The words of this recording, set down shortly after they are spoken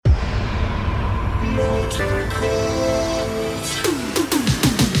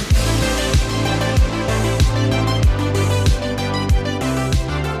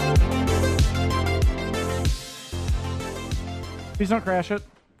Please don't crash it.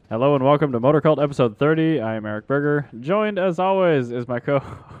 Hello and welcome to Motor Cult episode 30. I am Eric Berger. Joined as always is my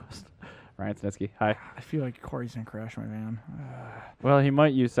co-host Ryan Snitsky. Hi. I feel like Corey's gonna crash my van. Well, he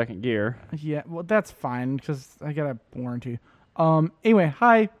might use second gear. Yeah, well that's fine because I got a warranty. Anyway,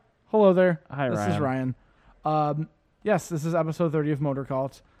 hi, hello there. Hi, this Ryan. is Ryan. Yes, this is episode 30 of Motor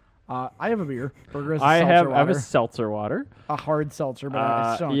Cult. I have a beer. Burger has a I seltzer have water. a seltzer water. A hard seltzer, but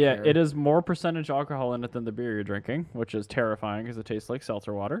I still don't yeah, care. it is more percentage alcohol in it than the beer you're drinking, which is terrifying because it tastes like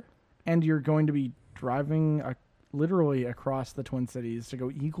seltzer water. And you're going to be driving literally across the Twin Cities to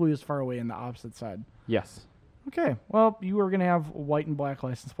go equally as far away in the opposite side. Yes. Okay, well, you are going to have white and black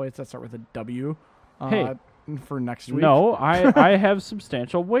license plates that start with a W Hey. for next week. No, I have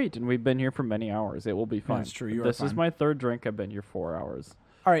substantial weight, and we've been here for many hours. It will be fine. That's true. You are This is fine. my third drink. I've been here 4 hours.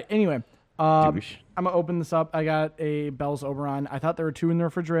 All right, anyway. Douche. I'm going to open this up. I got a Bell's Oberon. I thought there were two in the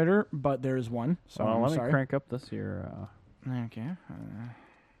refrigerator, but there's one. So Well, I'm let sorry. me crank up this here. Okay.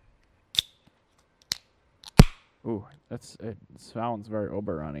 Ooh, it sounds very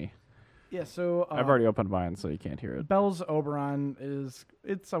Oberon-y. Yeah, so I've already opened mine, so you can't hear it. Bell's Oberon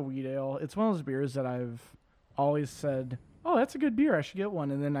it's a wheat ale. It's one of those beers that I've always said, oh, that's a good beer. I should get one.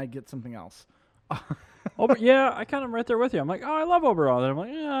 And then I get something else. Yeah, I kind of right there with you. I'm like, oh, I love Oberon. And I'm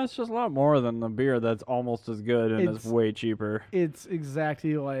like, yeah, it's just a lot more than the beer that's almost as good and It's- is way cheaper. It's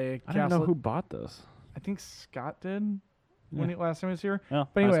exactly like I don't know who bought this. I think Scott did when Yeah. last time he was here. Yeah,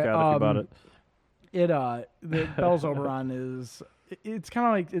 But anyway, Scott, if you bought it. The Bell's Oberon is it's kind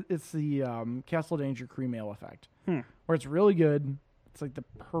of like it's the Castle Danger cream ale effect, where it's really good. It's like the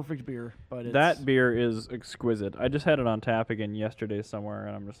perfect beer, but it's, That beer is exquisite. I just had it on tap again yesterday somewhere,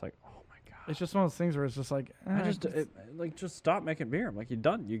 and I'm just like, oh my god. it's just one of those things where it's just like Just stop making beer. I'm like, you're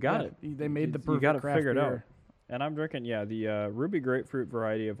done. You got it. They made the You perfect got it craft figured out. beer. And I'm drinking, the Ruby Grapefruit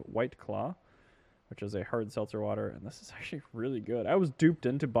variety of White Claw, which is a hard seltzer water, and this is actually really good. I was duped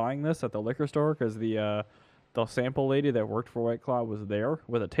into buying this at the liquor store because the sample lady that worked for White Claw was there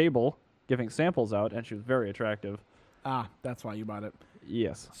with a table giving samples out, and she was very attractive. Ah, that's why you bought it.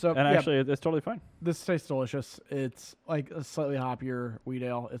 Yes. So, and yeah. actually, it's totally fine. This tastes delicious. It's like a slightly hoppier wheat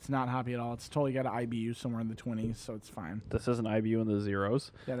ale. It's not hoppy at all. It's totally got an IBU somewhere in the 20s, so it's fine. This is an IBU in the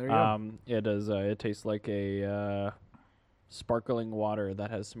zeros. Yeah, there you go. It is. It tastes like a sparkling water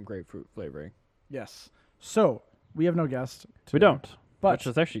that has some grapefruit flavoring. Yes. So we have no guest. We today. don't. But which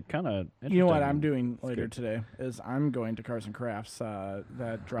is actually kind of interesting. you know what I'm doing It's later good. today is I'm going to Cars and Crafts.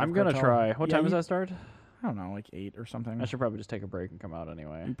 That drive. I'm gonna cartel. try. What Yeah, time does you- that start? I don't know, like 8 or something. I should probably just take a break and come out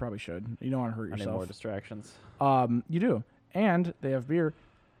anyway. You probably should. You don't want to hurt I need more yourself. distractions. You do, and they have beer,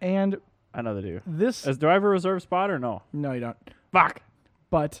 and I know they do. this. Do I have a reserve spot or no? No, you don't. Fuck.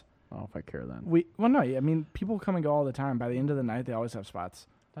 But I don't know if I care then. no. I mean, people come and go all the time. By the end of the night, they always have spots.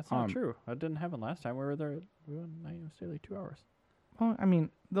 That's not true. That didn't happen last time. We were there. We went stay like 2 hours. Well, I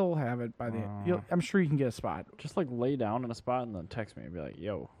mean, they'll have it by the end. I'm sure you can get a spot. Just like lay down in a spot and then text me and be like,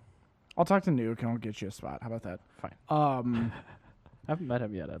 "Yo, I'll talk to Nuke and I'll get you a spot. How about that? fine." Um, I haven't met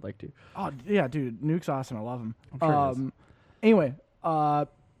him yet. I'd like to. oh yeah, dude, Nuke's awesome. I love him. I'm sure he is. Anyway,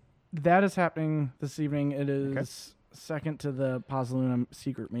 that is happening this evening. It is second to the Pozzoluna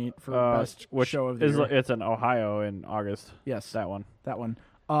Secret Meet for best which show of the is year. it's in Ohio in August. Yes, That one. that one.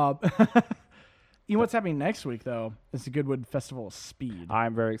 You know what's happening next week though is the Goodwood Festival of Speed,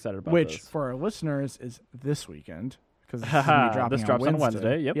 I'm very excited about which this. for our listeners is this weekend because this is gonna be dropping This drops on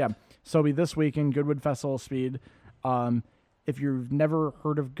Wednesday, yep. Yeah, so it'll be this weekend. Goodwood Festival of Speed. If you've never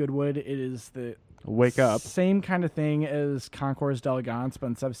heard of Goodwood, it is the Wake up. same kind of thing as Concours d'Elegance, but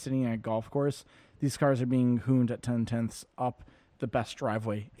instead of sitting at a golf course, these cars are being hooned at 10/10ths up the best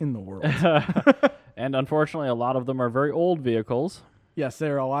driveway in the world. And unfortunately, a lot of them are very old vehicles. Yes,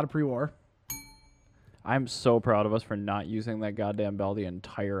 there are a lot of pre-war. I'm so proud of us for not using that goddamn bell the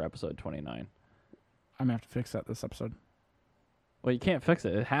entire episode 29. I'm gonna have to fix that this episode. Well, you can't fix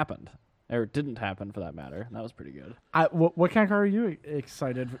it. It happened. Or it didn't happen, for that matter. That was pretty good. What kind of car are you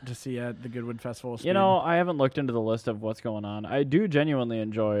excited to see at the Goodwood Festival of Speed? You know, I haven't looked into the list of what's going on. I do genuinely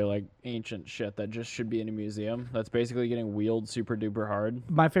enjoy, like, ancient shit that just should be in a museum. That's basically getting wheeled super duper hard.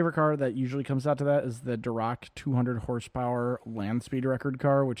 my favorite car that usually comes out to that is the Dirac 200 horsepower land speed record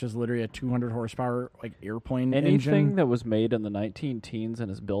car, which is literally a 200 horsepower like airplane Anything engine. that was made in the 19 teens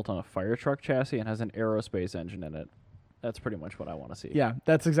and is built on a fire truck chassis and has an aerospace engine in it. That's pretty much what I want to see. Yeah,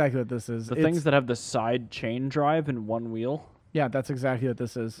 that's exactly what this is. The things that have the side chain drive and one wheel. Yeah, that's exactly what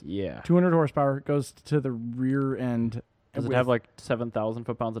this is. Yeah. 200 horsepower goes to the rear end. Does it with- have like 7,000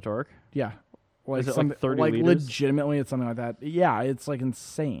 foot-pounds of torque? Yeah. Like Is it like something 30 like liters? legitimately, it's something like that. Yeah, it's like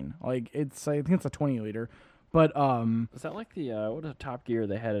insane. Like I think it's a 20 liter, but Is that like the what is Top Gear?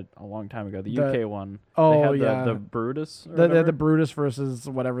 They had it a long time ago. The The- UK one. oh, they had yeah. the Brutus. Or the whatever? Brutus versus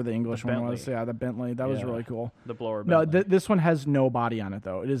whatever the English one was. Bentley. Yeah, the Bentley. That was Yeah. really cool. The blower. No, Bentley. this one has no body on it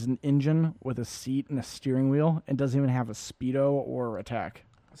though. It is an engine with a seat and a steering wheel, and doesn't even have a speedo or attack.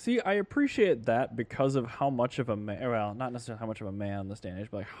 See, I appreciate that because of how much of a man. Well, not necessarily how much of a man in this day and age,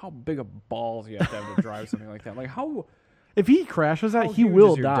 but like how big of balls you have to drive something like that. Like how. If he crashes that, How he huge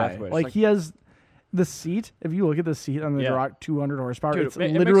will is your die. death wish? Like Like- he has the seat. If you look at the seat on the Yeah. Duroc 200 horsepower, Dude, it's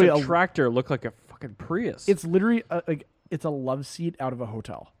it literally makes a tractor look like a fucking Prius. It's literally like it's a love seat out of a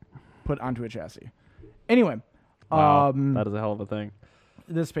hotel, put onto a chassis. Anyway, wow, that is a hell of a thing.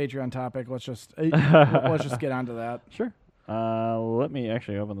 this Patreon topic. Let's just get onto that. Sure. Let me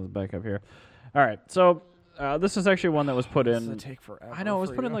actually open this back up here. All right. So this is actually one that was put This in. will take forever. I know it was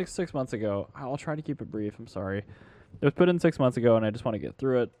for put in you. like 6 months ago. I'll try to keep it brief. I'm sorry. It was put in 6 months ago, and I just want to get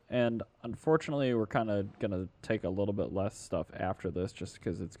through it. And unfortunately, we're kind of gonna take a little bit less stuff after this, just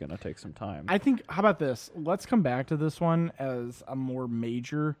because it's gonna take some time. I think. How about this? Let's come back to this one as a more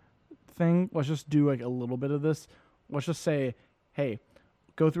major thing. Let's just do like a little bit of this. Let's just say, hey,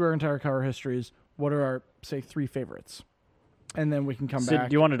 go through our entire car histories. What are our say 3 favorites? And then we can come Sid, back.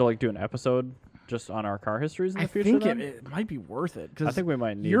 do you want to like do an episode just on our car histories in the I future? think then? it might be worth it I because think we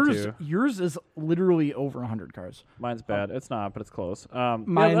might need yours to. yours is literally over 100 cars. Mine's bad. It's not, but it's close. Mine,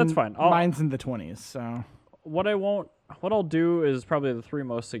 yeah, that's fine. Mine's in the 20s. So What I'll do is probably the 3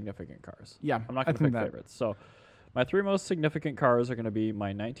 most significant cars. yeah, I'm not I going to think pick that. favorites. So my 3 most significant cars are going to be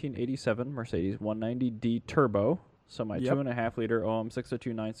my 1987 Mercedes 190D Turbo. So my Yep. 2.5 liter OM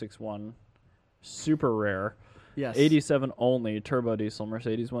 602961, super rare. Yes. 87 only turbo diesel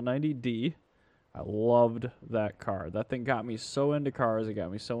Mercedes 190D. I loved that car. That thing got me so into cars. It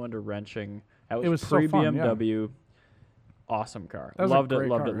got me so into wrenching. That was so pre fun, yeah. BMW. Awesome car. That was a Loved it. great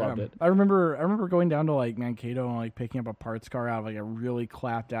Loved car, it. Loved yeah. it. I remember going down to like Mankato and like picking up a parts car out of like a really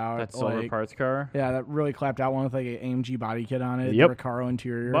clapped out That silver like, parts car. Yeah, that really clapped out one with like an AMG body kit on it, Yep. the Recaro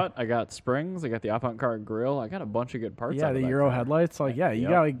interior. But I got springs. I got the avant-garde grill. I got a bunch of good parts. yeah, out of the that Euro car. headlights. Like, yeah, you Yep.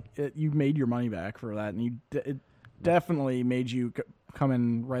 got like you made your money back for that, and it definitely made you come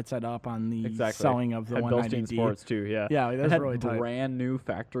in right side up on the Exactly. selling of the Had 190D. Bilstein Sports too. Yeah. Yeah, like, It that's had really tight. brand new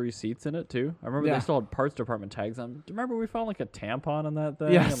factory seats in it too. I remember Yeah. they still had parts department tags on. Do you remember we found like a tampon in that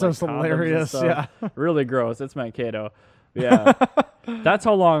thing? Yeah, and, so like, it's condoms and hilarious. stuff? Yeah. Really gross. It's Mankato. Yeah. That's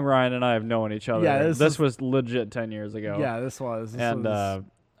how long Ryan and I have known each other. Yeah, this this was legit 10 years ago. Yeah, this was. And I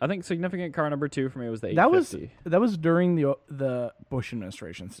think significant car number 2 for me was the that was 850. that was during the Bush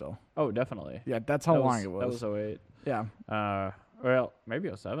administration still. Oh, definitely. Yeah, that's how That long it was. That was 08. Yeah. Well, maybe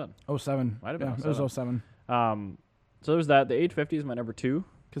 07. 07. Might have been yeah, it was 07. So there's that. The 850 is my number 2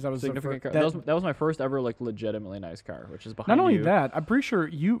 Because that was the significant fir- car. That was my first ever like legitimately nice car, which is behind Not only you. that, I'm pretty sure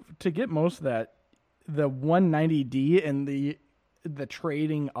you to get most of that, the 190D and the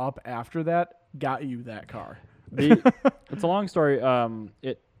trading up after that got you that car. It's a long story.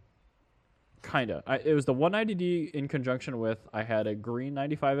 It was the 190D in conjunction with I had a green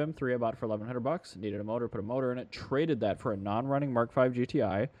 95 M3 I bought for $1,100. Needed a motor, put a motor in it. Traded that for a non-running Mark V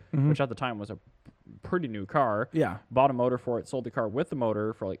GTI, which at the time was a pretty new car. Yeah. Bought a motor for it. Sold the car with the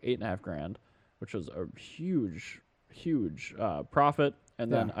motor for like $8,500, which was a huge profit.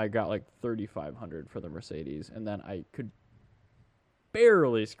 And then Yeah. I got like $3,500 for the Mercedes, and then I could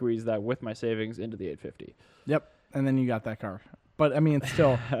barely squeeze that with my savings into the 850. Yep. And then you got that car. But I mean, it's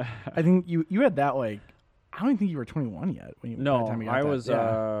still, I think you had that like, I don't even think you were 21 yet. By the No, time you got I that. was.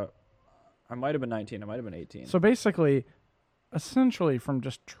 Yeah. I might have been 19. I might have been 18. So basically, essentially from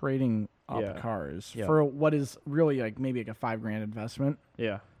just trading up Yeah. cars Yeah. for what is really like maybe like a $5,000 investment,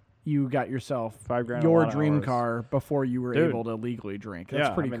 yeah, you got yourself $5,000. a your lot of dream hours. car before you were Dude. able to legally drink. That's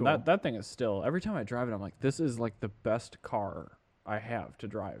yeah, pretty I mean, cool. That thing is still. Every time I drive it, I'm like, this is like the best car I have to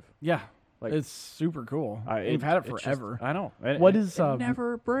drive. Yeah, Like, it's super cool. You've It- had it it's just- forever. I know. What it, is, It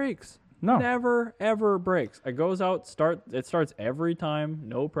never breaks. No. Never ever breaks. It goes out. It starts every time.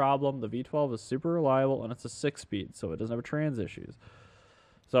 No problem. The V12 is super reliable, and it's a 6-speed, so it doesn't have trans issues.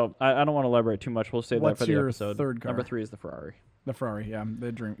 So I don't want to elaborate too much. We'll save What's that for the your episode. third car? Number 3 is the Ferrari. The Ferrari, yeah,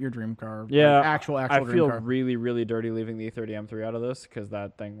 your dream car. Yeah, like actual I dream feel car. really, really dirty leaving the E30 M3 out of this because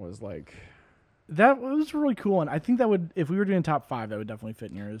that thing was like, That was really cool, and I think that would, if we were doing top 5, that would definitely fit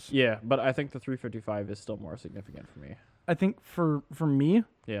in yours. yeah. But I think the 355 is still more significant for me. I think for me,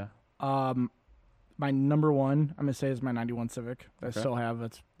 Yeah. my number 1, I'm gonna say is my '91 Civic. That I Okay. still have.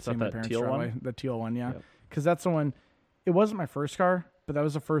 That's that seen my that parents teal driveway. one? The teal one, yeah, Yep. because that's the one. It wasn't my first car, but that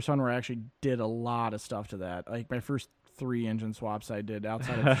was the first one where I actually did a lot of stuff to that. Like my first 3 engine swaps I did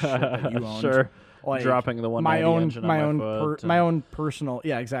outside of shit that you owned. Sure. Like, Dropping the 190 engine on my foot. my own personal,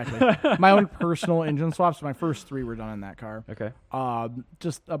 yeah, exactly. My own personal engine swaps. My first 3 were done in that car. Okay.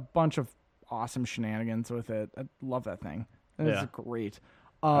 Just a bunch of awesome shenanigans with it. I love that thing. It's great.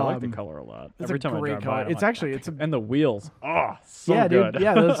 I like the color a lot. It's Every a time great I drive color. by it, I'm It's like, actually it's a and the wheels. Oh, so yeah, good. dude.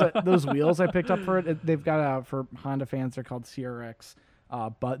 Yeah, those wheels I picked up for it. They've got for Honda fans. They're called CRX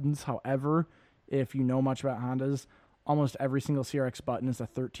buttons. However, if you know much about Hondas, almost every single CRX button is a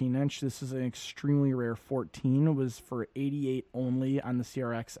 13-inch. This is an extremely rare 14. It was for 88 only on the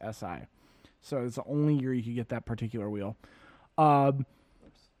CRX SI. So it's the only year you could get that particular wheel.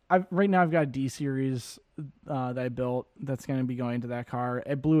 Right now I've got a D series that I built that's going to be going to that car.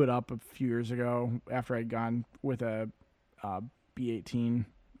 I blew it up a few years ago after I'd gone with a B18.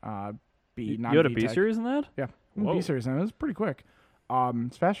 You had a B series in that? Yeah, Whoa. B series, and it was pretty quick.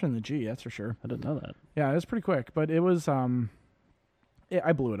 It's faster than the G, that's for sure. I didn't know that. Yeah, it was pretty quick, but it was I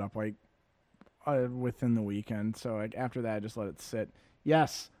blew it up like within the weekend. So like after that, I just let it sit.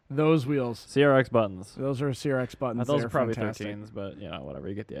 Yes, those wheels. CRX buttons. Those are CRX buttons. Those are probably fantastic. 13s, but whatever.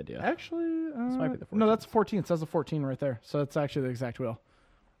 You get the idea. Actually, This might be the no, that's 14. It says a 14 right there. So it's actually the exact wheel.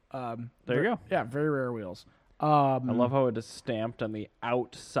 There you go. Yeah, very rare wheels. I love how it is stamped on the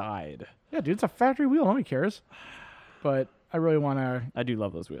outside. Yeah, dude, it's a factory wheel. Nobody cares. But I really want to. I do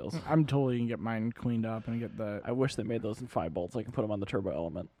love those wheels. I'm totally gonna get mine cleaned up and get the. I wish they made those in 5 bolts. I can put them on the turbo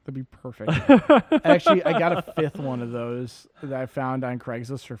element. That'd be perfect. Actually, I got a 5th one of those that I found on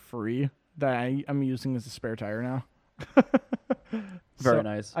Craigslist for free that I'm using as a spare tire now. Very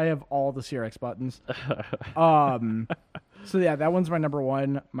nice. I have all the CRX buttons. So yeah, that one's my number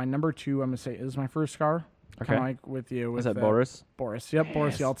 1. My number 2, I'm gonna say, is my first car. Okay. Kind of like with you. Is that Boris? Boris. Yep,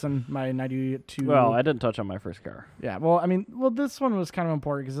 Boris Yeltsin. My 92. Well, I didn't touch on my first car. Yeah, well, I mean, this one was kind of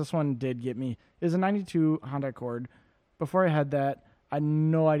important because this one did get me. It was a 92 Honda Accord. Before I had that, I had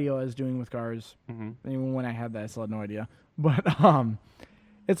no idea what I was doing with cars. Mm-hmm. Even when I had that, I still had no idea. But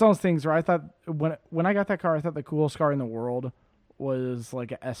it's those things where I thought, when I got that car, I thought the coolest car in the world was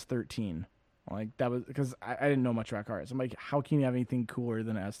like a S13. Like, that was, because I didn't know much about cars. I'm like, how can you have anything cooler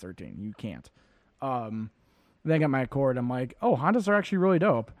than an S13? You can't. Then I got my Accord. I'm like, oh, Hondas are actually really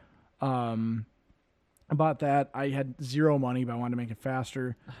dope. I bought that. I had 0 money, but I wanted to make it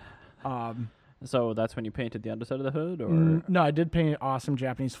faster. So that's when you painted the underside of the hood, or No, I did paint an awesome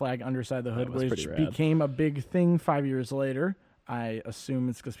Japanese flag underside of the hood, was which pretty rad. became a big thing 5 years later. I assume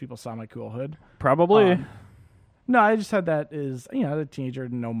it's because people saw my cool hood. probably? No, I just had that as, a teenager,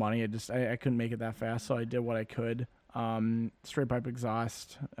 no money. I couldn't make it that fast, so I did what I could. Straight pipe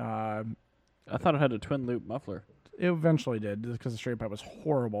exhaust. I thought it had a twin loop muffler. It eventually did because the straight pipe was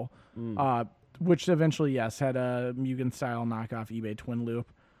horrible. Which eventually, yes, had a Mugen style knockoff eBay twin loop.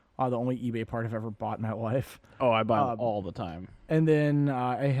 The only eBay part I've ever bought in my life. Oh, I buy them all the time. And then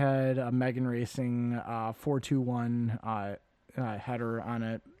I had a Megan Racing 421 header on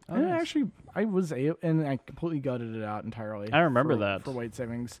it. Oh, and nice. actually, I was and I completely gutted it out entirely. I remember that. For weight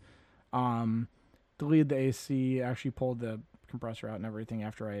savings. Deleted the AC, actually pulled the compressor out and everything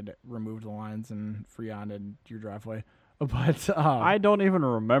after I had removed the lines and freoned your driveway. But I don't even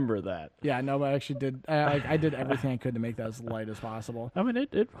remember that. yeah, no, but I actually did. I did everything I could to make that as light as possible. I mean,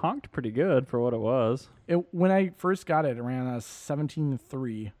 it honked pretty good for what it was. When I first got it, it ran a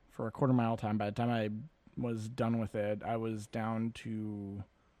 17.3 for a quarter mile time. By the time I was done with it, I was down to,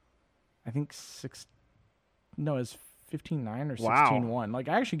 I think it was 15.9 or 16.1. Like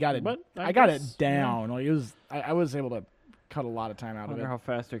I actually got it. But I got it guess, down. Like it was. I was able to cut a lot of time I out of wonder it. how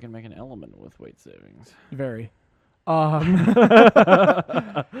fast you can make an element with weight savings. Very. I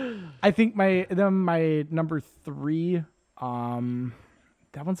think my number 3, that one's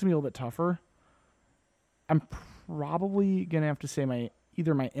gonna be a little bit tougher. I'm probably gonna have to say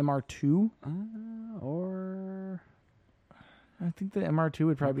either my MR2 Or I think the MR2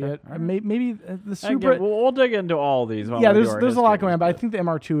 would probably Okay, be it. all right. Maybe the Supra. again, we'll dig into all these. Yeah, there's a lot going on, but I think the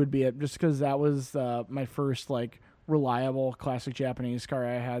MR2 would be it, just because that was my first reliable classic Japanese car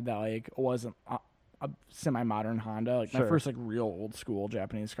I had that wasn't a semi-modern Honda, my Sure. first real old school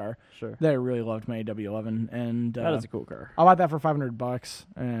Japanese car Sure. that I really loved, my W11, and That is a cool car. I bought that for $500,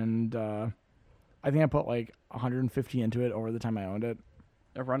 and I think I put $150 into it over the time I owned it.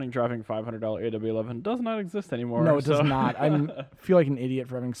 A running, driving $500 AW11 does not exist anymore. No, it does not. I feel like an idiot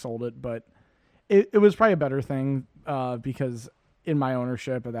for having sold it, but it was probably a better thing because in my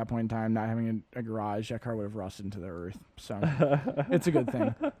ownership at that point in time, not having a garage, that car would have rusted into the earth. So it's a good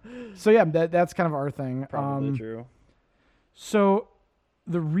thing. So yeah, that's kind of our thing. Probably true. So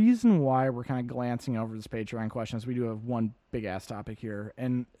the reason why we're kind of glancing over this Patreon question is we do have one big ass topic here,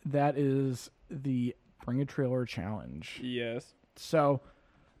 and that is the Bring a Trailer Challenge. Yes. So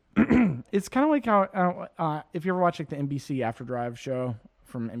it's kind of like how if you ever watch like the NBC After Drive show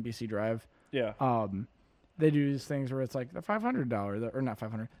from NBC Drive, Yeah. they do these things where it's like the $500 or not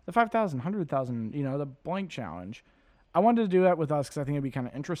 500, the 5,000, 100,000, the blank challenge. I wanted to do that with us because I think it'd be kind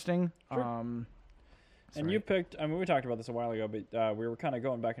of interesting. Sure. And you picked, we talked about this a while ago, but we were kind of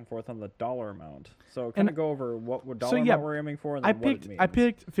going back and forth on the dollar amount. So kind of go over what dollar amount we're aiming for and then what it means. I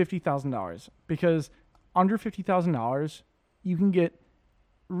picked $50,000 because under $50,000, you can get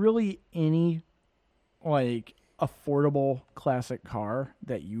really any like affordable classic car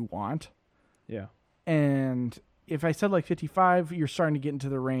that you want. Yeah. And if I said like 55, you're starting to get into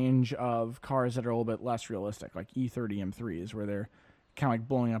the range of cars that are a little bit less realistic, like E30 M3s, where they're kind of like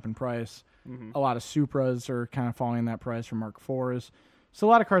blowing up in price. Mm-hmm. A lot of Supras are kind of falling in that price for Mark IVs. So a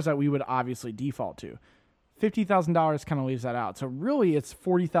lot of cars that we would obviously default to. $50,000 kind of leaves that out. So really it's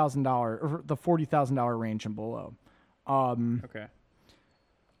 $40,000 or the $40,000 range and below. Okay.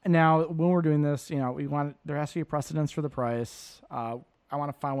 Now, when we're doing this, there has to be a precedence for the price. I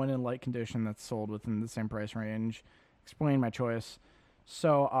want to find one in light condition that's sold within the same price range. Explain my choice.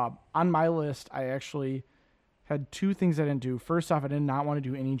 So on my list, I actually had two things I didn't do. First off, I did not want to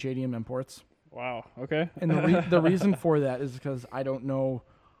do any JDM imports. Wow. Okay. And the reason for that is because I don't know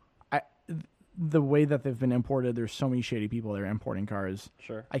the way that they've been imported. There's so many shady people that are importing cars.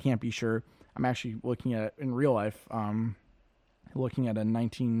 Sure. I can't be sure. I'm actually looking at it in real life. Looking at a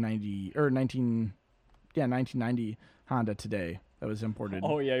 1990 Honda today that was imported.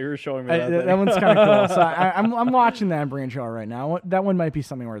 Oh yeah, you were showing me that. That one's kind of cool. So I'm watching that branch out right now. That one might be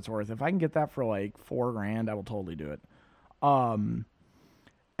something where it's worth. If I can get that for like $4,000, I will totally do it. And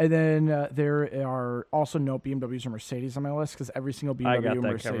then there are also no BMWs or Mercedes on my list because every single BMW and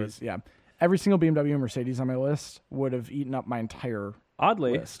Mercedes, every single BMW and Mercedes on my list would have eaten up my entire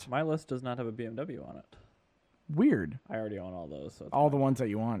list. My list does not have a BMW on it. Weird. I already own all those. So all the ones that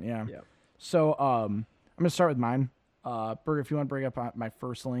you want, yeah. Yep. So I'm gonna start with mine. Berg, if you want to bring up my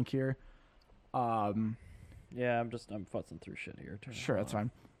first link here. Yeah, I'm futzing through shit here. Sure, that's fine.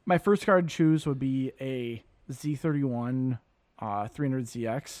 My first car to choose would be a Z31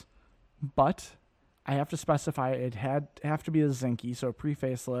 300ZX, but I have to specify it have to be a Zenki, so a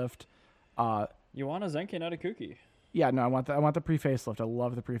pre-facelift. You want a Zenki, not a Kuki? Yeah, no, I want the pre-facelift. I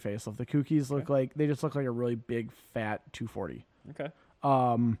love the pre-facelift. The Kukis look like a really big fat 240. Okay.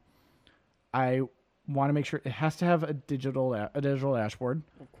 I want to make sure it has to have a digital dashboard.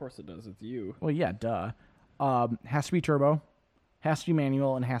 Of course it does. It's you. Well, yeah, duh. Has to be turbo, has to be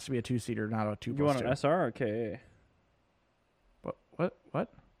manual, and has to be a 2-seater, not a 2+2. You want an SR or KA? What?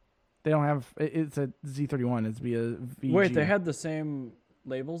 They don't have. It's a Z31. It's be a VG. Wait, they had the same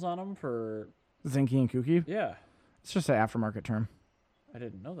labels on them for Zenki and Kuki. Yeah. It's just an aftermarket term. I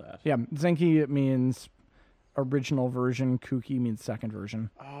didn't know that. Yeah, Zenki means original version. Kuki means second version.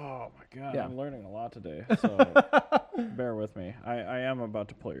 Oh my god, yeah. I'm learning a lot today. So bear with me. I am about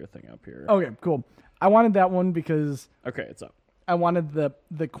to pull your thing up here. Okay, cool. I wanted that one because it's up. I wanted the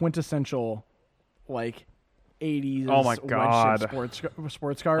quintessential like 80s. Oh my god,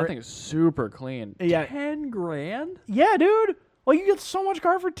 sports car. I think it's super clean. Yeah, $10,000. Yeah, dude. Well, you get so much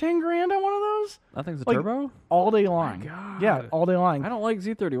car for $10,000 on one of those. That thing's a turbo all day long. Oh my god. Yeah, all day long. I don't like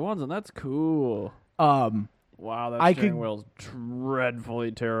Z31s, and that's cool. Wow, that steering wheel's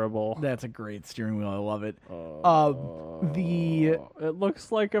dreadfully terrible. That's a great steering wheel. I love it. It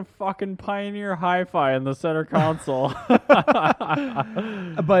looks like a fucking Pioneer Hi-Fi in the center console. But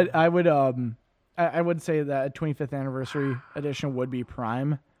I would say that a 25th anniversary edition would be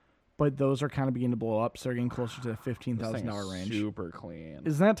prime, but those are kind of beginning to blow up, so they're getting closer to the $15,000 range. Super clean.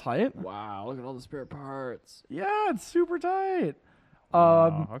 Isn't that tight? Wow, look at all the spare parts. Yeah, it's super tight.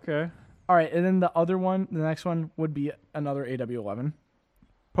 Okay. All right, and then the next one would be another AW11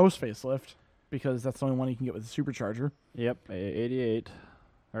 post facelift because that's the only one you can get with a supercharger. Yep, 88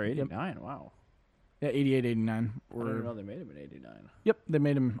 or 89. Yep. Wow. Yeah, 88, 89. I didn't know they made him in 89. Yep, they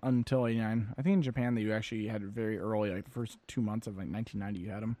made him until 89. I think in Japan you actually had it very early, like the first 2 months of like 1990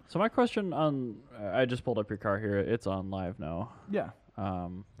 you had them. So my question on, I just pulled up your car here. It's on live now. Yeah.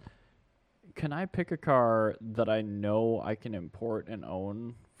 Can I pick a car that I know I can import and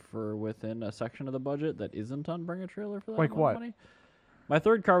own for within a section of the budget that isn't on Bring a Trailer for that like amount what? of money? My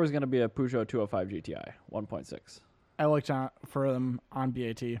third car was going to be a Peugeot 205 GTI 1.6. I looked for them on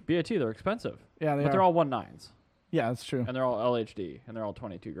BAT. BAT, they're expensive. Yeah, but they're all 1.9s. Yeah, that's true. And they're all LHD, and they're all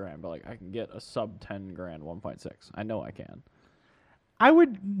 $22,000. But like, I can get a sub $10,000 1.6. I know I can. I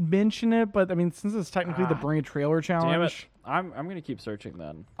would mention it, but I mean, since it's technically the Bring a Trailer challenge, I'm gonna keep searching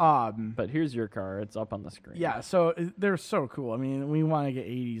then. But here's your car; it's up on the screen. Yeah, so they're so cool. I mean, we want to get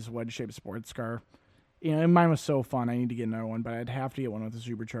 '80s wedge-shaped sports car. and mine was so fun. I need to get another one, but I'd have to get one with a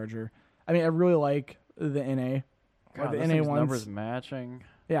supercharger. I mean, I really like the NA. God, the this NA thing's ones. numbers matching.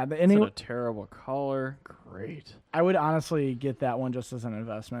 Yeah, the It's in NA. a terrible color. Great. I would honestly get that one just as an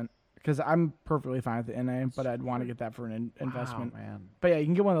investment because I'm perfectly fine with the NA, but I'd want to get that for an investment. Wow, man. But yeah, you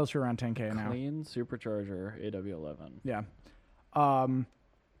can get one of those for around 10K now. Clean supercharger AW11. Yeah.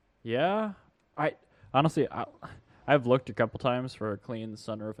 Yeah. I've looked a couple times for a clean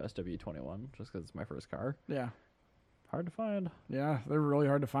sunroof SW21 just because it's my first car. Yeah. Hard to find. Yeah, they're really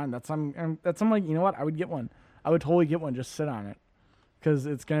hard to find. I'm like, you know what? I would get one. I would totally get one. Just sit on it because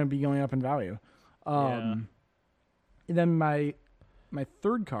it's going to be going up in value. And then my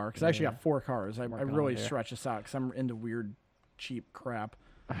third car, because I actually got 4 cars. I really stretch this out because I'm into weird, cheap crap.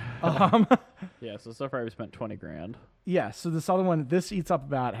 Yeah, so far we've spent 20 grand. Yeah, so this other one, this eats up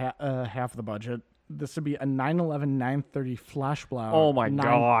about half the budget. This would be a 911 930 Flash Blau. Oh my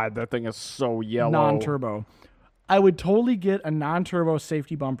God, that thing is so yellow. Non-turbo. I would totally get a non-turbo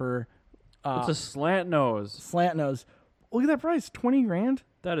safety bumper. It's a slant nose. Slant nose. Look at that price, 20 grand.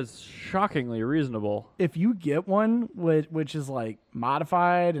 That is shockingly reasonable. If you get one which is like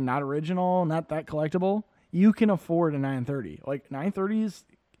modified and not original, not that collectible, you can afford a 930. Like 930s,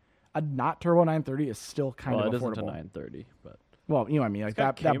 a not turbo 930 is still kind of affordable. Well, it isn't a 930, but well, you know what I mean, like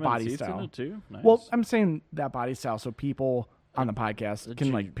that body seats style. in it too? Nice. Well, I'm saying that body style so people on the podcast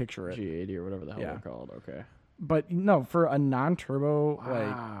can like picture it. G80 or whatever the hell they're called. Okay. But no, for a non-turbo,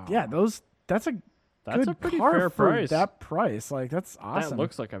 Wow. like that's a good pretty car fair for price. that price. Like that's awesome. That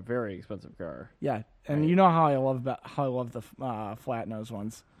looks like a very expensive car. Yeah, and you know how I love the flat nose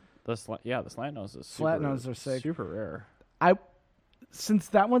ones. The slant nose is super, Flat nose are sick. Super rare. Since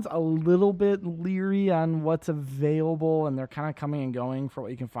that one's a little bit leery on what's available, and they're kind of coming and going for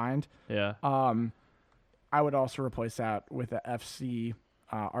what you can find. Yeah. I would also replace that with a FC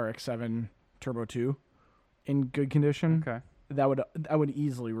RX-7 Turbo 2 in good condition. Okay. I would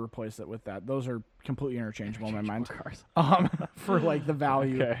easily replace it with that. Those are completely interchangeable in my mind. Cars. For like the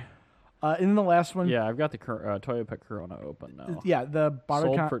value. Okay. In the last one, Yeah, I've got the Toyota Corona open now. yeah, the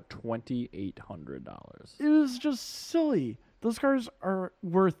Sold Bartocon, for $2,800. it was just silly. Those cars are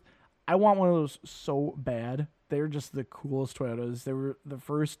worth. I want one of those so bad. They're just the coolest Toyotas. They were the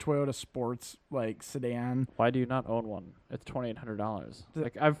first Toyota sports like sedan. Why do you not own one? It's $2,800.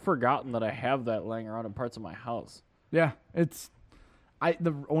 Like I've forgotten that I have that laying around in parts of my house. Yeah,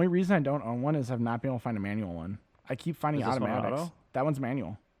 the only reason I don't own one is I've not been able to find a manual one. I keep finding Is this one automatics. auto? That one's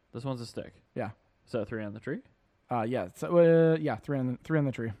manual. This one's a stick. Yeah. Is that 3 on the tree? Yeah. So yeah, three on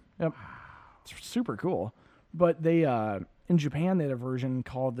the tree. Yep. It's super cool. But they in Japan they had a version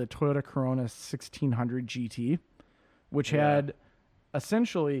called the Toyota Corona 1600 GT, which had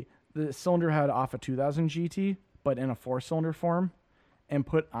essentially the cylinder head off a 2000 GT, but in a 4-cylinder form, and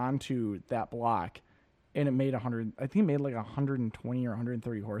put onto that block, and it made 100. I think it made like 120 or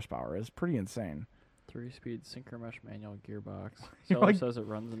 130 horsepower. It's pretty insane. 3-speed synchro mesh manual gearbox. You're Seller like- says it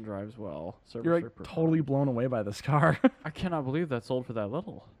runs and drives well. Service You're like report. totally blown away by this car. I cannot believe that sold for that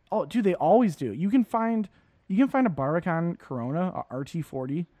little. Oh, dude, they always do. You can find a Baracon Corona, a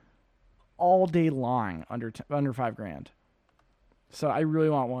RT40, all day long under $5,000. So I really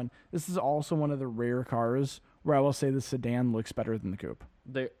want one. This is also one of the rare cars where I will say the sedan looks better than the coupe.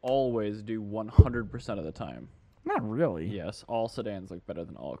 They always do 100% of the time. Not really. Yes, all sedans look better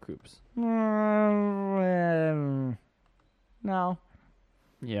than all coupes. No.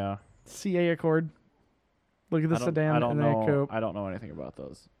 Yeah. CA Accord. Look at the sedan I don't and the know. coupe. I don't know anything about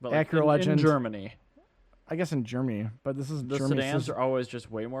those. But Acura in Legend. Germany, I guess in Germany, but this is the Germany. sedans are always just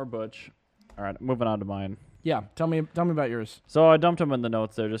way more butch. All right, moving on to mine. Yeah, tell me about yours. So I dumped them in the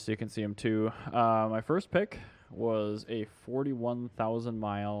notes there just so you can see them too. My first pick was a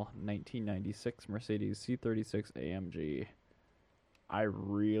 41,000-mile 1996 Mercedes C36 AMG. I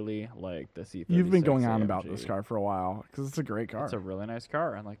really like the C36 You've been going on AMG. about this car for a while because it's a great car. It's a really nice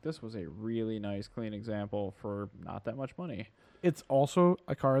car, and like this was a really nice, clean example for not that much money. It's also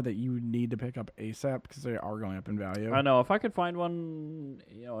a car that you need to pick up ASAP because they are going up in value. I know if I could find one,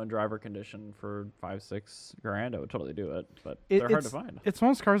 in driver condition for $5-6 I would totally do it. But they're hard to find. It's one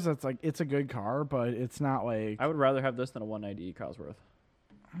of those cars that's like it's a good car, but it's not like I would rather have this than a 190e Cosworth.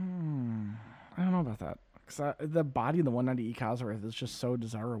 I don't know about that because the body of the 190e Cosworth is just so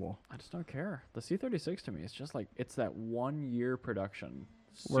desirable. I just don't care. The C36 to me is just like it's that 1 year production.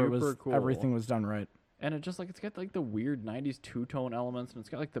 Where Super it was, cool. everything was done right. And it just like it's got like the weird 90s two-tone elements, and it's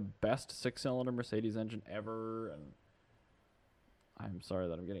got like the best 6-cylinder Mercedes engine ever. And I'm sorry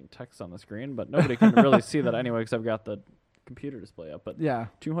that I'm getting text on the screen, but nobody can really see that anyway because I've got the computer display up. But Yeah,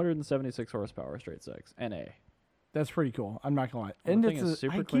 276 horsepower straight six NA. That's pretty cool. I'm not gonna lie. The And thing it's is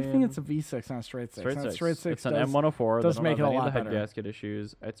super I keep thinking clean. it's a V6, not a straight six. Straight And six. straight six It's an does, M104. does They don't make have it a any of lot the head better. gasket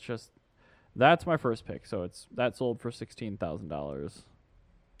issues. It's just that's my first pick. So that sold for $16,000.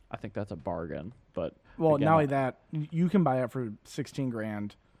 I think that's a bargain. But Well, again, not only that, you can buy it for 16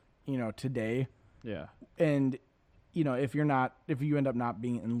 grand, today. yeah, And if you end up not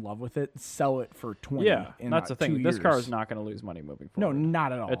being in love with it, sell it for 20. yeah, in that's the 2 thing. This car years. is not going to lose money moving No, forward.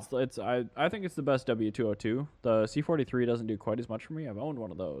 not at all. I think it's the best W202. The C43 doesn't do quite as much for me. I've owned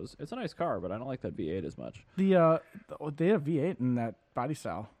one of those. It's a nice car, but I don't like that V8 as much. they have V8 in that body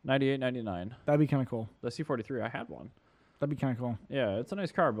style. 98, 99. That'd be kind of cool. The C43, I had one. That'd be kind of cool. Yeah, it's a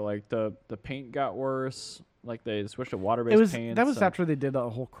nice car, but like the paint got worse. Like they switched to It water-based was paints. that was and- after they did the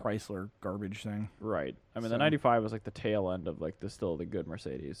whole Chrysler garbage thing. right. I mean, So- the 95 was like the tail end of like the good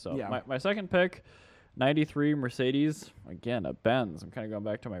Mercedes. So Yeah. my second pick, 93 Mercedes. Again, a Benz. I'm kind of going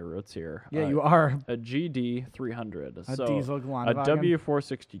back to my roots here. Yeah, you are A GD 300. a so diesel a Geländewagen.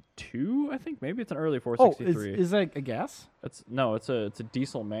 W462, I think. Maybe it's an early Oh, 463. is that a gas? It's a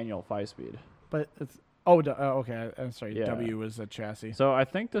diesel manual 5-speed. But it's okay. I'm sorry. Yeah. W was a chassis. So I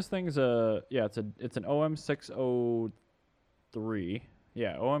think this thing's it's an OM603.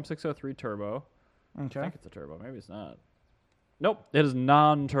 Yeah, OM603 turbo. I Okay, think it's a turbo. Maybe it's not. Nope, it is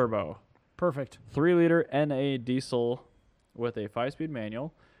non-turbo. perfect. 3-liter NA diesel with a 5-speed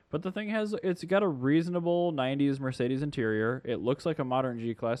manual. But the thing it's got a reasonable 90s Mercedes interior. It looks like a modern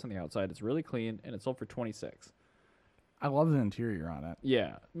G-Class on the outside. It's really clean, and it sold for $26,000. I love the interior on it.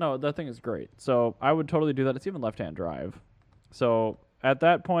 Yeah, no, that thing is great. So I would totally do that. It's even left-hand drive. So at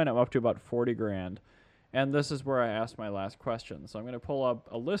that point, I'm up to about 40 grand. And this is where I asked my last question. So I'm going to pull up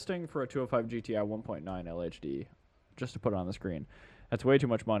a listing for a 205 GTI 1.9 LHD just to put it on the screen. That's way too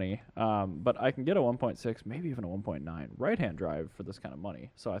much money. But I can get a 1.6, maybe even a 1.9 right-hand drive for this kind of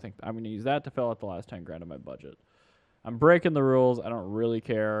money. So I think I'm going to use that to fill out the last 10 grand of my budget. I'm breaking the rules. I don't really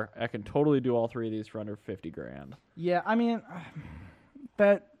care. I can totally do all three of these for under 50 grand. Yeah, I mean,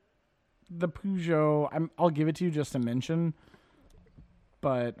 the Peugeot. I'll give it to you just to mention.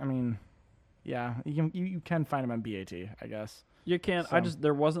 But I mean, yeah, you can find them on BAT, I guess. You can't. So-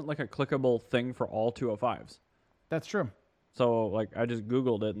 There wasn't like a clickable thing for all 205s. That's true. So like I just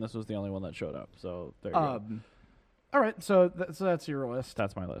Googled it and this was the only one that showed up. So there you go. All right, so that's your list.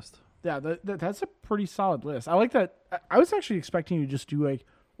 That's my list. Yeah, that's a pretty solid list. I like that. I was actually expecting you to just do like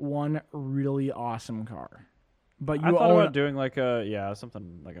one really awesome car, but I you thought own about doing like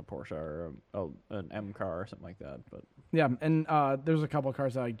something like a Porsche or an M car or something like that. But yeah, and there's a couple of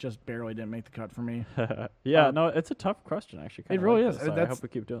cars that like just barely didn't make the cut for me. no, it's a tough question actually. It really is. I That's- hope we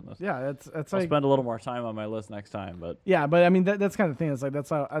keep doing this. Yeah, that's I'll like spend a little more time on my list next time. But yeah, but I mean that's kind of the thing. It's like that's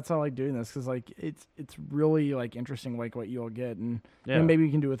how I like doing this because like it's really like interesting like what you'll get and yeah, maybe we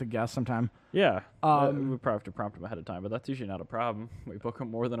can do it with a guest sometime. yeah. Um, we probably have to prompt them ahead of time, but that's usually not a problem. We book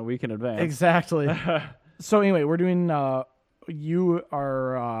them more than a week in advance. Exactly. So anyway, we're doing. You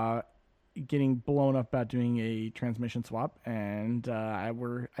are getting blown up about doing a transmission swap, and I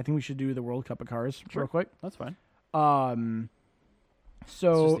think we should do the World Cup of Cars Sure. real quick. That's fine. It's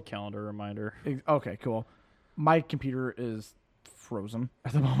So just a calendar reminder. okay, cool. My computer is frozen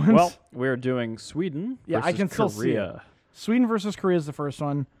at the moment. Well, we're doing Sweden. Yeah, I versus can still see it. Korea. Sweden versus Korea is the first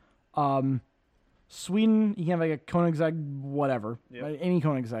one. Sweden, you can have like a Koenigsegg, whatever, Yep. like any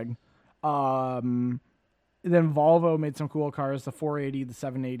Koenigsegg. Then Volvo made some cool cars, the 480, the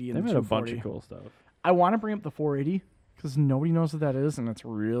 780, and They the made a 240. bunch of cool stuff. I want to bring up the 480 because nobody knows what that is, and it's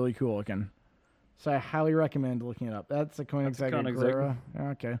really cool looking. So I highly recommend looking it up. That's a Koenigsegg. Koenigsegg. Carrera. Yeah,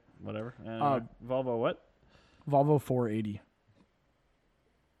 okay. Whatever. And Uh, Volvo what? Volvo 480.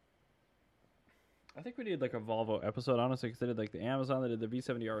 I think we need like a Volvo episode, honestly, because they did like the Amazon, they did the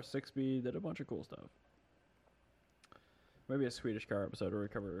V70R 6-speed, did a bunch of cool stuff. Maybe a Swedish car episode where we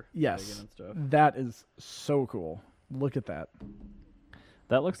cover Yes. Volkswagen and stuff. That is so cool. Look at that.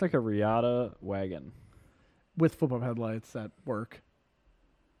 That looks like a Riata wagon. With flip-up headlights that work.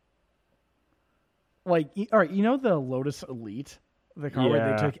 Like, all right, you know the Lotus Elite? The car where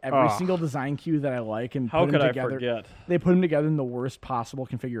Yeah. they took every Ugh. single design cue that I like and How put could them I together. forget? They put them together in the worst possible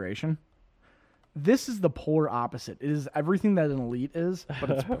configuration. This is the polar opposite. It is everything that an Elite is, but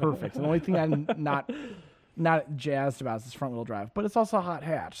it's perfect. The only thing I'm not jazzed about is this front wheel drive, but it's also a hot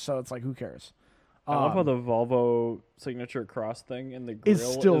hatch, so it's like who cares? I love how the Volvo signature cross thing in the grill Is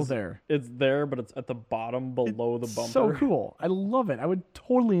still is there. It's there, but it's at the bottom below the bumper. So cool. I love it. I would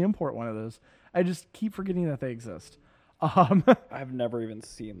totally import one of those. I just keep forgetting that they exist. I've never even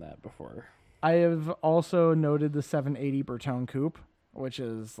seen that before. I have also noted the 780 Bertone Coupe, which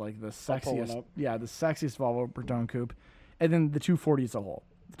is like the pull one sexiest. up. Yeah, the sexiest Volvo Bertone Coupe, and then the 240 as a whole.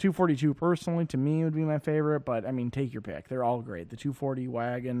 The 242 personally to me would be my favorite, but I mean, take your pick. They're all great. The 240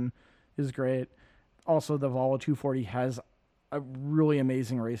 wagon is great. Also, the Volvo 240 has a really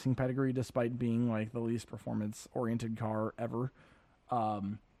amazing racing pedigree despite being like the least performance oriented car ever.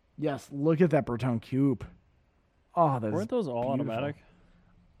 Yes, look at that Bertone Coupe. Oh, that's Weren't those all beautiful. automatic?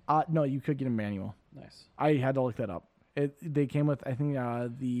 No, you could get a manual. Nice. I had to look that up. They came with, I think,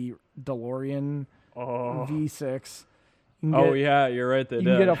 the DeLorean Oh. V6. You can Oh get- yeah, you're right. They You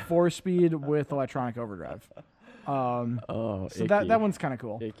did. can get a 4-speed with electronic overdrive. oh, So that one's kind of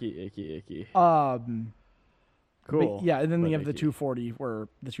cool. icky. But Cool. yeah, and then but you have the icky. 240, where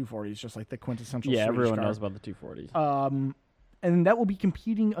the 240 is just like the quintessential. Yeah, Swedish everyone car. knows about the 240. And that will be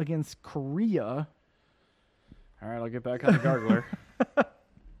competing against Korea All right, I'll get back on the Gargler.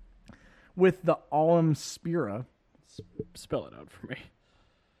 with the Olim Spira, Spell it out for me.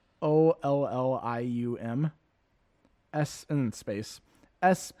 OLLIUM, S in space,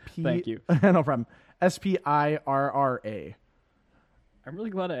 SP. Thank you. No problem. SPIRRA. I'm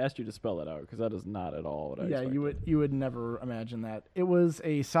really glad I asked you to spell that out because that is not at all what I Yeah, expected. you would never imagine that. It was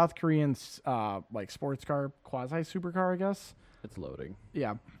a South Korean like sports car, quasi supercar, I guess. It's loading.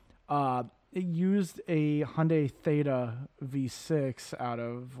 Yeah. It used a Hyundai Theta V6 out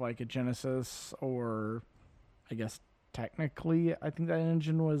of like a Genesis, or I guess technically I think that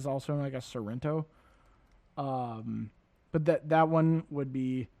engine was also like a Sorento. But that one would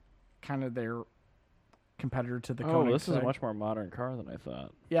be kind of their competitor to the Oh, this is a Koenigsegg. much more modern car than I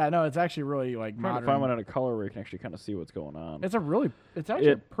thought. Yeah, no, it's actually really like I'm trying modern. to find one in a color where you can actually kind of see what's going on. It's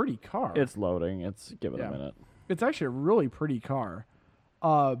actually a pretty car. It's loading. Give it Yeah. a minute. It's actually a really pretty car.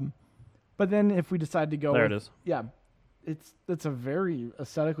 But then if we decide to go There with, it is. Yeah, it's a very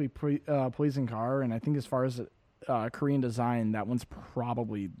aesthetically pleasing car, and I think as far as Korean design, that one's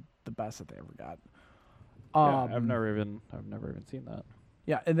probably the best that they ever got. Yeah, I've never even seen that.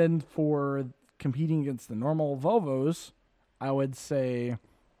 Yeah, and then for competing against the normal Volvos, I would say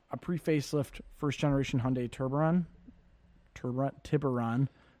a pre-facelift first generation Hyundai Tiburon.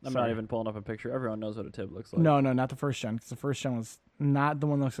 I'm Sorry. not even pulling up a picture. Everyone knows what a Tib looks like. No, not the first gen, because the first gen was not the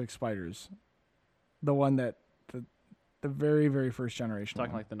one that looks like spiders. The one that the very, very first generation.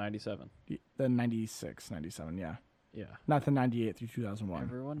 Talking one. like the 97. The 96, 97, yeah. Yeah. Not the 98 through 2001.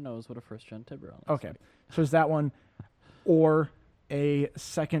 Everyone knows what a first gen Tiburon looks Okay. like. So it's that one, or a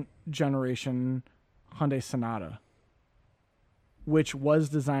second generation Hyundai Sonata, which was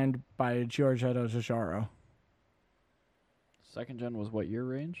designed by Giorgetto Giugiaro. Second gen was what year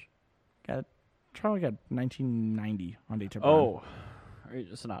range? Probably got 1990 Hyundai Tiburon. Oh,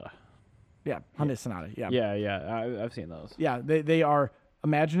 Sonata. Yeah, Hyundai Sonata, yeah. Yeah. I've seen those. Yeah, they are,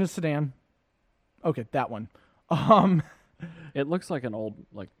 imagine a sedan. Okay, that one. It looks like an old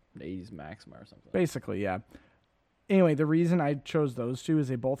 80s Maxima or something. Basically, yeah. Anyway, the reason I chose those two is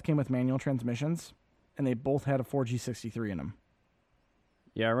they both came with manual transmissions, and they both had a 4G63 in them.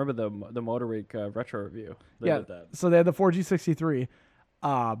 Yeah, I remember the Motor Week retro review. They Yeah, did that. so they had the 4G63,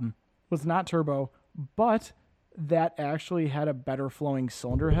 was not turbo, but that actually had a better flowing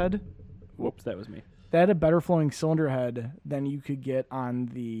cylinder head. Whoops, that was me. That had a better flowing cylinder head than you could get on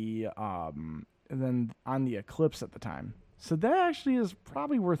the Eclipse at the time. So that actually is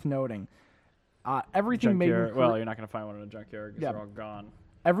probably worth noting. Everything made Junkyard. Well, you're not going to find one in a junkyard because Yeah. they're all gone.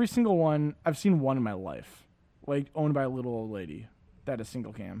 every single one. I've seen one in my life, like owned by a little old lady that is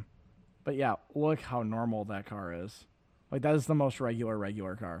single cam. But yeah, look how normal that car is. Like that is the most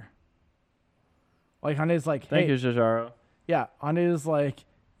regular car. Like Hyundai's like, Thank hey, you, Giugiaro. yeah, Hyundai is like,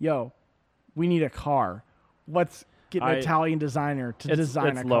 yo, we need a car. Let's get an Italian designer to design a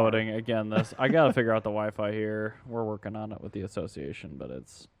It's car. loading again. I got to figure out the Wi-Fi here. We're working on it with the association, but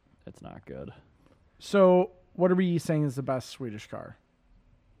it's not So, what are we saying is the best Swedish car?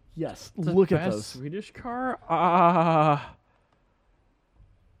 Yes, The look at best those. Swedish car.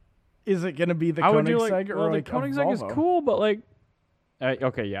 Is it going to be the I would do Koenigsegg like, or well, like the Koenigsegg is a Volvo? cool, but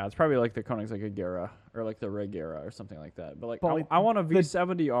okay, yeah, it's probably like the Koenigsegg Agera or like the Regera or something like that. But But, like, I want a the-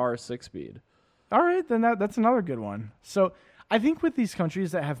 V70R 6-speed. All right, then that's another good one. So, I think with these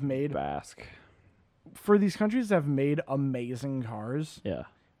countries that have made Basque. amazing cars, Yeah.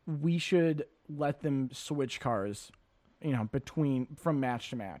 we should let them switch cars, from match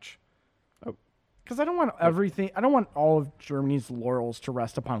to match. Oh. Because I don't want everything. I don't want all of Germany's laurels to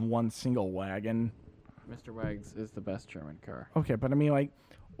rest upon one single wagon. Mr. Wags is the best German car. Okay, but I mean,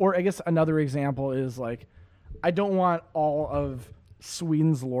 or I guess another example is I don't want all of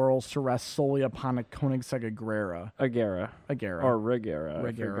Sweden's laurels to rest solely upon a Koenigsegg Agera. Agera. Agera. Or Regera.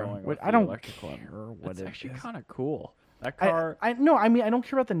 If you're Regera. going with I the don't electric one. care what It's it actually is. kind of cool. That car. I no, I mean I don't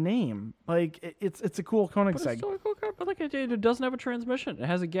care about the name. It's a cool But it's Koenigsegg. still a cool car. But like it doesn't have a transmission. It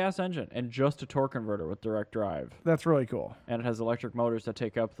has a gas engine and just a torque converter with direct drive. That's really cool. And it has electric motors that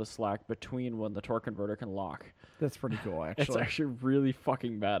take up the slack between when the torque converter can lock. That's pretty cool, actually. It's actually really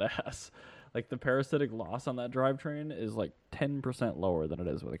fucking badass. Like the parasitic loss on that drivetrain is like 10% lower than it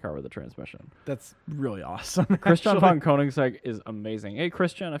is with a car with a transmission. That's really awesome. Christian actually. von Koenigsegg is amazing. Hey,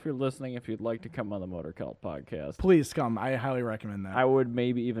 Christian, if you're listening, if you'd like to come on the Motor Cult podcast, Please come. I highly recommend that. I would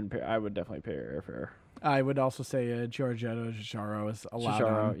maybe even pay, I would definitely pay your airfare. I would also say Giorgetto Cicciaro is allowed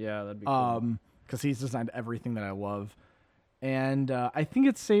on. Yeah, that'd be cool. Because he's designed everything that I love. And I think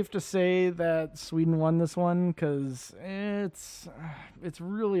it's safe to say that Sweden won this one because it's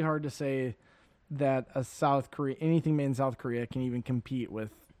really hard to say that anything made in South Korea can even compete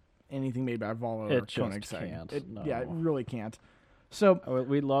with anything made by Volvo or It just Koenigsegg. can't. No. Yeah, it really can't. So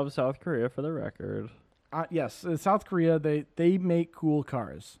We love South Korea for the record. yes, South Korea they make cool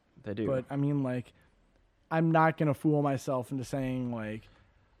cars. They do. But I mean, like, I'm not gonna fool myself into saying like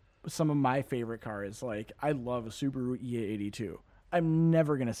some of my favorite cars. Like, I love a Subaru EA82. I'm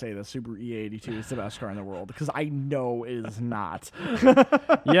never gonna say the Subaru EA82 is the best car in the world because I know it is not.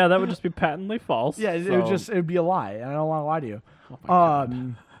 Yeah, that would just be patently false. Yeah, it would be a lie, and I don't want to lie to you. Oh my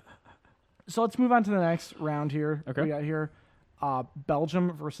God. So let's move on to the next round here. Okay. We got here,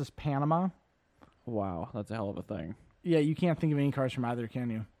 Belgium versus Panama. Wow, that's a hell of a thing. Yeah, you can't think of any cars from either, can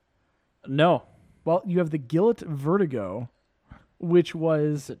you? No. Well, you have the Gillett Vertigo, which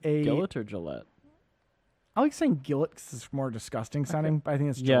was Is it Gillette or Gillette? I like saying Gillett because it's more disgusting sounding, but I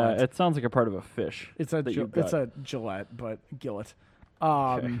think it's Gillette. Yeah, it sounds like a part of a fish. It's a that you it's got. a Gillette, but Gillett.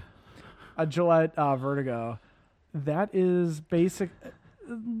 Okay. A Gillette Vertigo. That is basic.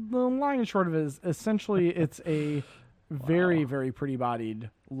 The long and short of it is essentially it's a very, very pretty bodied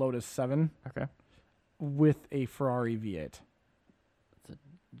Lotus 7 Okay. with a Ferrari V8. It's a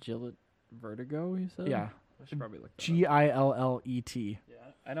Gillette Vertigo, you said? Yeah. I should probably look that up. Gillet. Yeah,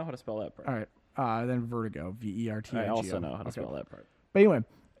 I know how to spell that part. All right. Then Vertigo. Vertigo. I also know how to spell that part. But anyway,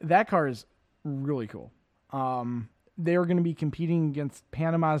 that car is really cool. They're going to be competing against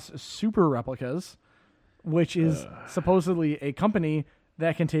Panama's Super Replicas, which is supposedly a company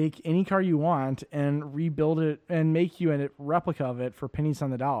that can take any car you want and rebuild it and make you a replica of it for pennies on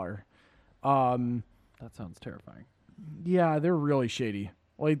the dollar. That sounds terrifying. Yeah, they're really shady.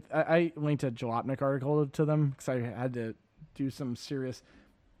 Like I linked a Jalopnik article to them because I had to do some serious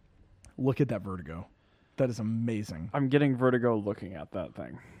look at that Vertigo. That is amazing. I'm getting vertigo looking at that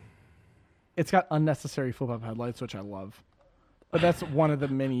thing. It's got unnecessary flip-up headlights, which I love. But that's one of the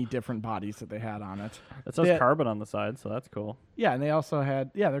many different bodies that they had on it. It says They- carbon on the side, so that's cool. Yeah, and they also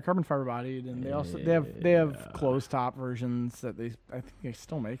had they're carbon fiber bodied, and they have closed top versions that I think they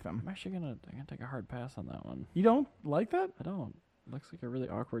still make them. I'm actually gonna take a hard pass on that one. You don't like that? I don't. Looks like a really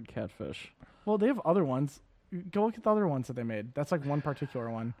awkward catfish. Well, they have other ones. Go look at the other ones that they made. That's like one particular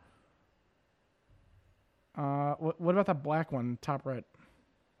one. What about that black one, top right?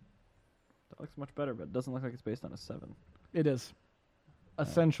 That looks much better, but it doesn't look like it's based on a 7. It is.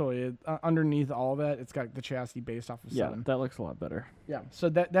 Essentially, underneath all that, it's got the chassis based off of 7. Yeah, that looks a lot better. Yeah, so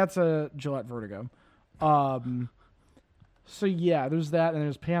that's a Gillette Vertigo. So yeah, there's that, and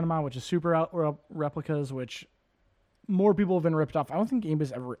there's Panama, which is super replicas, which more people have been ripped off. I don't think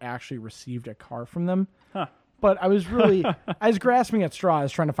anybody's ever actually received a car from them. Huh. But I was grasping at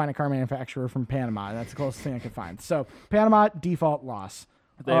straws trying to find a car manufacturer from Panama, and that's the closest thing I could find. So Panama, default loss.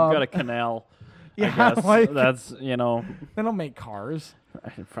 They've got a canal. Yeah, I guess. like- That's, They don't make cars.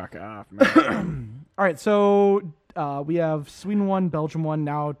 fuck off, man. All right, so we have Sweden 1, Belgium 1.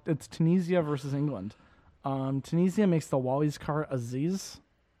 Now it's Tunisia versus England. Tunisia makes the Wally's car Aziz.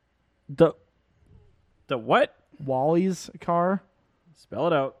 The what? Wally's car. Spell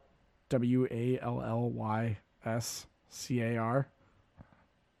it out. WALLYSCAR.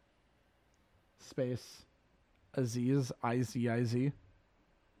 Space Aziz, IZIZ.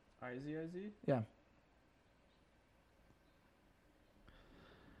 IZIZ? Yeah.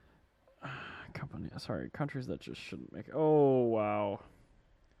 Countries that just shouldn't make. Oh wow,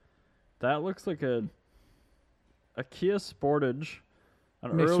 that looks like a Kia Sportage,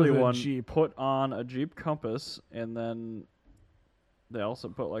 an Mixed early with a one Jeep. put on a Jeep Compass, and then they also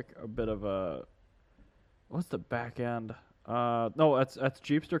put like a bit of a. What's the back end? No, that's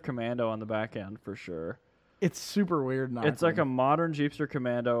Jeepster Commando on the back end for sure. It's super weird. It's like a modern Jeepster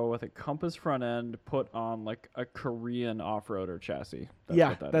Commando with a Compass front end put on like a Korean off-roader chassis.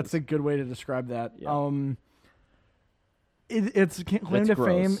 That's is. a good way to describe that. Yeah. It's claim It's to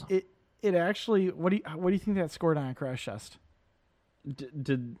fame. gross. It actually. What do you think that scored on a crash test?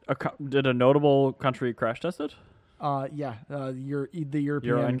 Did a notable country crash test it? The European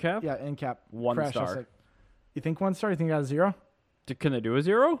Euro NCAP? Yeah, NCAP. 1 crash star. test it. You think 1 star? You think it got a 0? Can they do a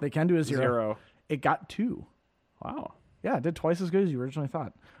 0? They can do a 0. 0. It got 2. Wow. Yeah, it did twice as good as you originally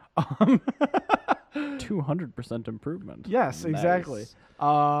thought. 200% improvement. Yes, Nice. exactly.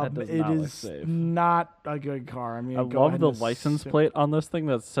 That does It not look is safe. not a good car. I mean, I go love ahead the and license assume- plate on this thing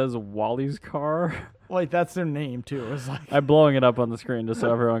that says Wally's car. Like, that's their name, too. It's like, I'm blowing it up on the screen just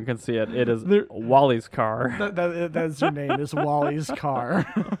so everyone can see it. It is There- Wally's car. that's their name. It's Wally's car.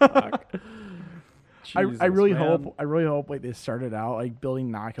 Fuck. I Jesus, really man. hope like they started out like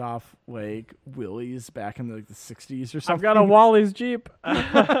building knockoff like Willys back in the 60s or something. I've got a Wally's Jeep.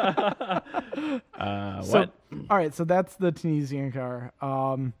 So, What? all right, so that's the Tunisian car.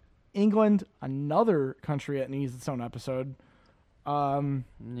 England, another country that needs its own episode.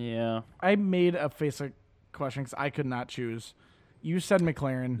 Yeah. I made a face of question because I could not choose. You said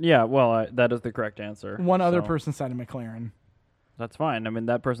McLaren. Yeah, well, that is the correct answer. One other so person said a McLaren. That's fine. I mean,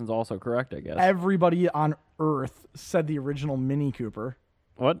 that person's also correct, I guess. Everybody on Earth said the original Mini Cooper.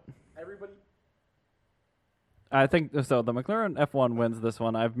 What? Everybody. I think so. The McLaren F1 wins this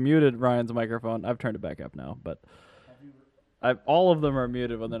one. I've muted Ryan's microphone. I've turned it back up now, but all of them are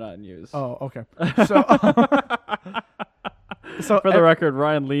muted when they're not in use. Oh, okay. So, For the record,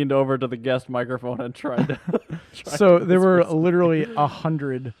 Ryan leaned over to the guest microphone and tried to. So there were literally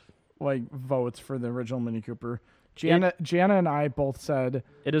 100 like votes for the original Mini Cooper. Jana and I both said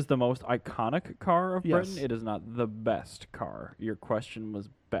It is the most iconic car of Yes. Britain. It is not the best car. Your question was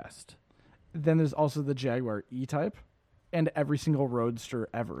best. then there's also the Jaguar E-Type and every single Roadster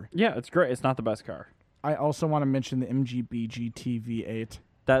ever. Yeah, it's great. It's not the best car. I also want to mention the MGB GT V8.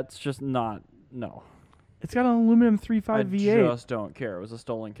 That's just not. No. It's got an aluminum 3.5 I V8. just don't care. It was a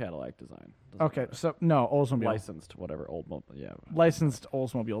stolen Cadillac design. Doesn't Okay, matter. so no, Oldsmobile. Licensed, whatever. Yeah. Licensed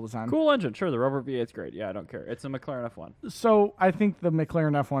Oldsmobile design. Cool engine. Sure, the Rover V8's great. Yeah, I don't care. It's a McLaren F1. So I think the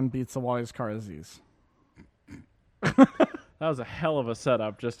McLaren F1 beats the Wally's car Aziz. That was a hell of a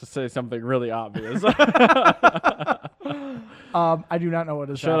setup just to say something really obvious. I do not know what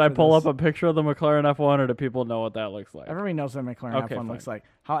is. Should I pull up a picture of the McLaren F1 or do people know what that looks like? Everybody knows what a McLaren Okay, F1 fine. looks like.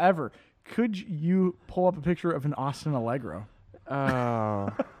 However, could you pull up a picture of an Austin Allegro Oh,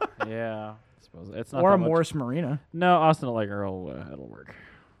 yeah. I suppose it's not or that a much. Morris Marina? No, Austin Allegro, it'll work.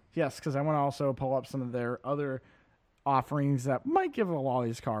 Yes, because I want to also pull up some of their other offerings that might give a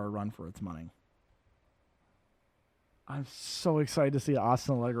Wally's car a run for its money. I'm so excited to see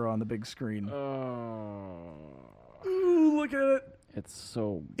Austin Allegro on the big screen. Oh, Ooh, look at it. it's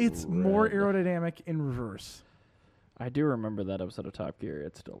so. It's more red. aerodynamic in reverse. I do remember that episode of Top Gear.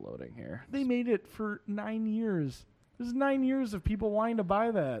 It's still loading here. They made it for 9 years. There's 9 years of people wanting to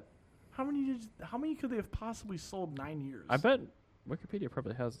buy that. How many could they have possibly sold 9 years? I bet Wikipedia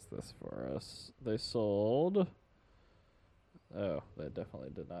probably has this for us. They sold. Oh, they definitely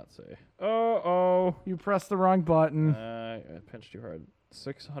did not say. Oh. You pressed the wrong button. I pinched too hard.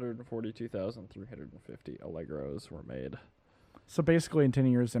 642,350 Allegros were made. So basically, in 10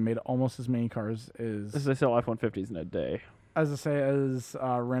 years, they made almost as many cars As as they sell F-150s in a day. I say, as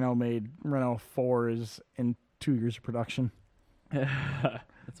Renault made Renault 4s in 2 years of production.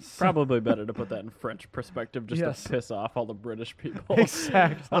 It's probably better to put that in French perspective just Yes. to piss off all the British people.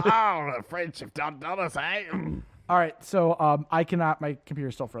 Exactly. Oh, the French have done the same. All right, so I cannot. My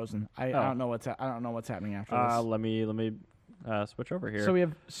computer's still frozen. I Oh. don't know what's happening after this. Let me switch over here. So we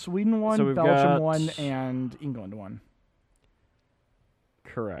have Sweden one, So we've Belgium got- one, and England one.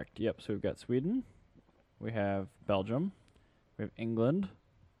 Correct. Yep. So we've got Sweden, we have Belgium, we have England,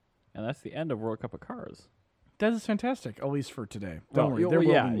 and that's the end of World Cup of Cars. That is fantastic, at least for today. Don't worry, Well, there will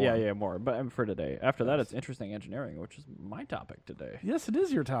yeah, be more. yeah, more. But for today. After that, Yes. it's interesting engineering, which is my topic today. Yes, it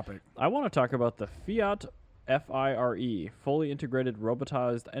is your topic. I want to talk about the Fiat FIRE, fully integrated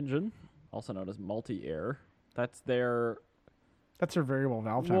robotized engine, also known as multi-air. That's their, That's their variable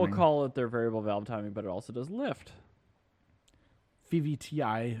valve timing. we'll call it their variable valve timing, but it also does lift.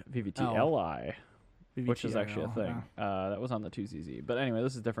 VVTi, VVT-LI, which is actually a VVTIL, thing. yeah. That was on the 2CZ. But anyway,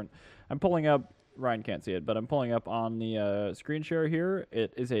 this is different. I'm pulling up, Ryan can't see it, but I'm pulling up on the screen share here.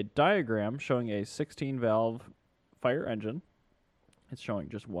 It is a diagram showing a 16-valve fire engine. It's showing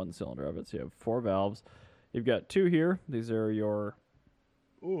just one cylinder of it, so you have 4 valves. You've got 2 here. These are your,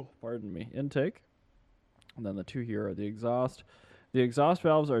 intake. And then the 2 here are the exhaust. The exhaust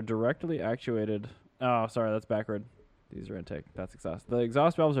valves are directly actuated. Oh, sorry, that's backward. These are intake. That's exhaust. The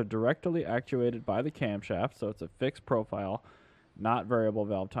exhaust valves are directly actuated by the camshaft, so it's a fixed profile, not variable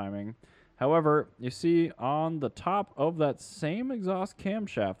valve timing. However, you see on the top of that same exhaust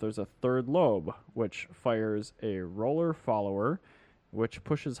camshaft, there's a third lobe, which fires a roller follower, which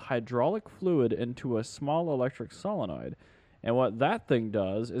pushes hydraulic fluid into a small electric solenoid. And what that thing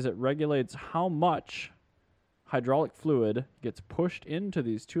does is it regulates how much hydraulic fluid gets pushed into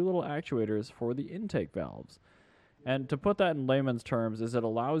these two little actuators for the intake valves. And to put that in layman's terms is it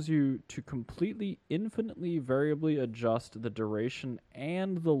allows you to completely infinitely variably adjust the duration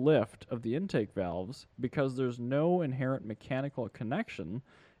and the lift of the intake valves because there's no inherent mechanical connection.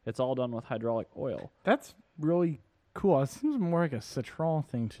 It's all done with hydraulic oil. That's really cool. It seems more like a Citroen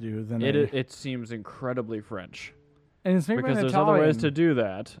thing to do than It seems incredibly French. And it's made Because by an there's other ways Italian. to do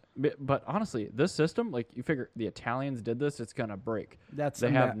that. But honestly, this system, like you figure the Italians did this, it's going to break. That's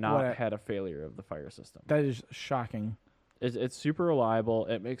They have not what had a failure of the fire system. that is shocking. It's super reliable.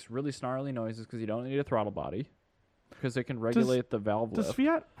 It makes really snarly noises because you don't need a throttle body because it can regulate the valve Does lift.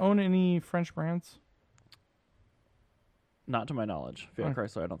 Fiat own any French brands? Not to my knowledge. Fiat Okay.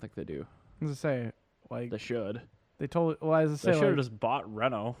 Chrysler, I don't think they do. I was to say, like They should. they told. Well, as I They say, should have like, just bought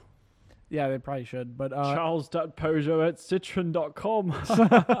Renault. yeah, they probably should. But Charles.Peugeot@Citroen.com.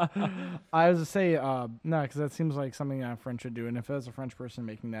 I was to say, no, because that seems like something that a French would do. And if it was a French person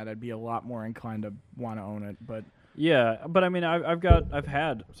making that, I'd be a lot more inclined to want to own it. But Yeah, but I mean, I've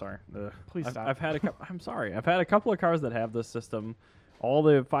had Please stop. I've had I'm sorry. I've had a couple of cars that have this system. All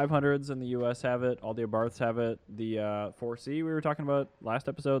the 500s in the U.S. have it. All the Abarths have it. The 4C we were talking about last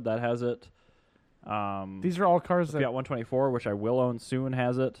episode, that has it. these are all cars The that Fiat 124, which I will own soon,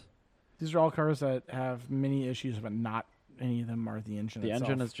 has it. these are all cars that have many issues, but not any of them are the engine. The itself.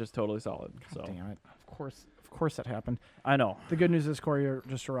 engine is just totally solid. So Damn it! Of course, that happened. I know. The good news is Corey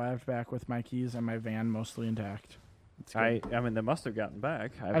just arrived back with my keys and my van mostly intact. It's good. I mean, they must have gotten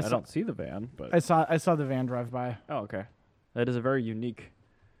back. I I saw- don't see the van, but I saw the van drive by. oh, okay. That is a very unique.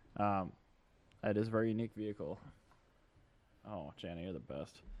 That is a very unique vehicle. Oh, Janny, you're the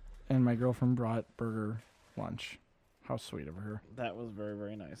best. And my girlfriend brought burger lunch. How sweet of her. That was very,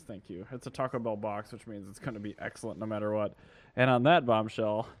 very nice. Thank you. It's a Taco Bell box, which means it's going to be excellent no matter what. And on that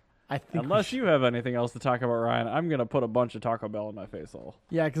bombshell, I think unless you have anything else to talk about, Ryan, I'm going to put a bunch of Taco Bell in my face hole.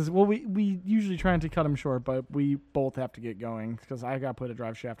 Yeah, because we usually trying to cut them short, but we both have to get going because I got to put a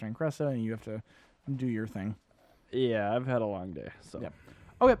drive shaft in Cresta and you have to do your thing. Yeah, I've had a long day. So Yep.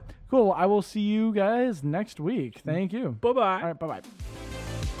 Okay, cool. I will see you guys next week. Thank you. bye-bye. All right, bye-bye.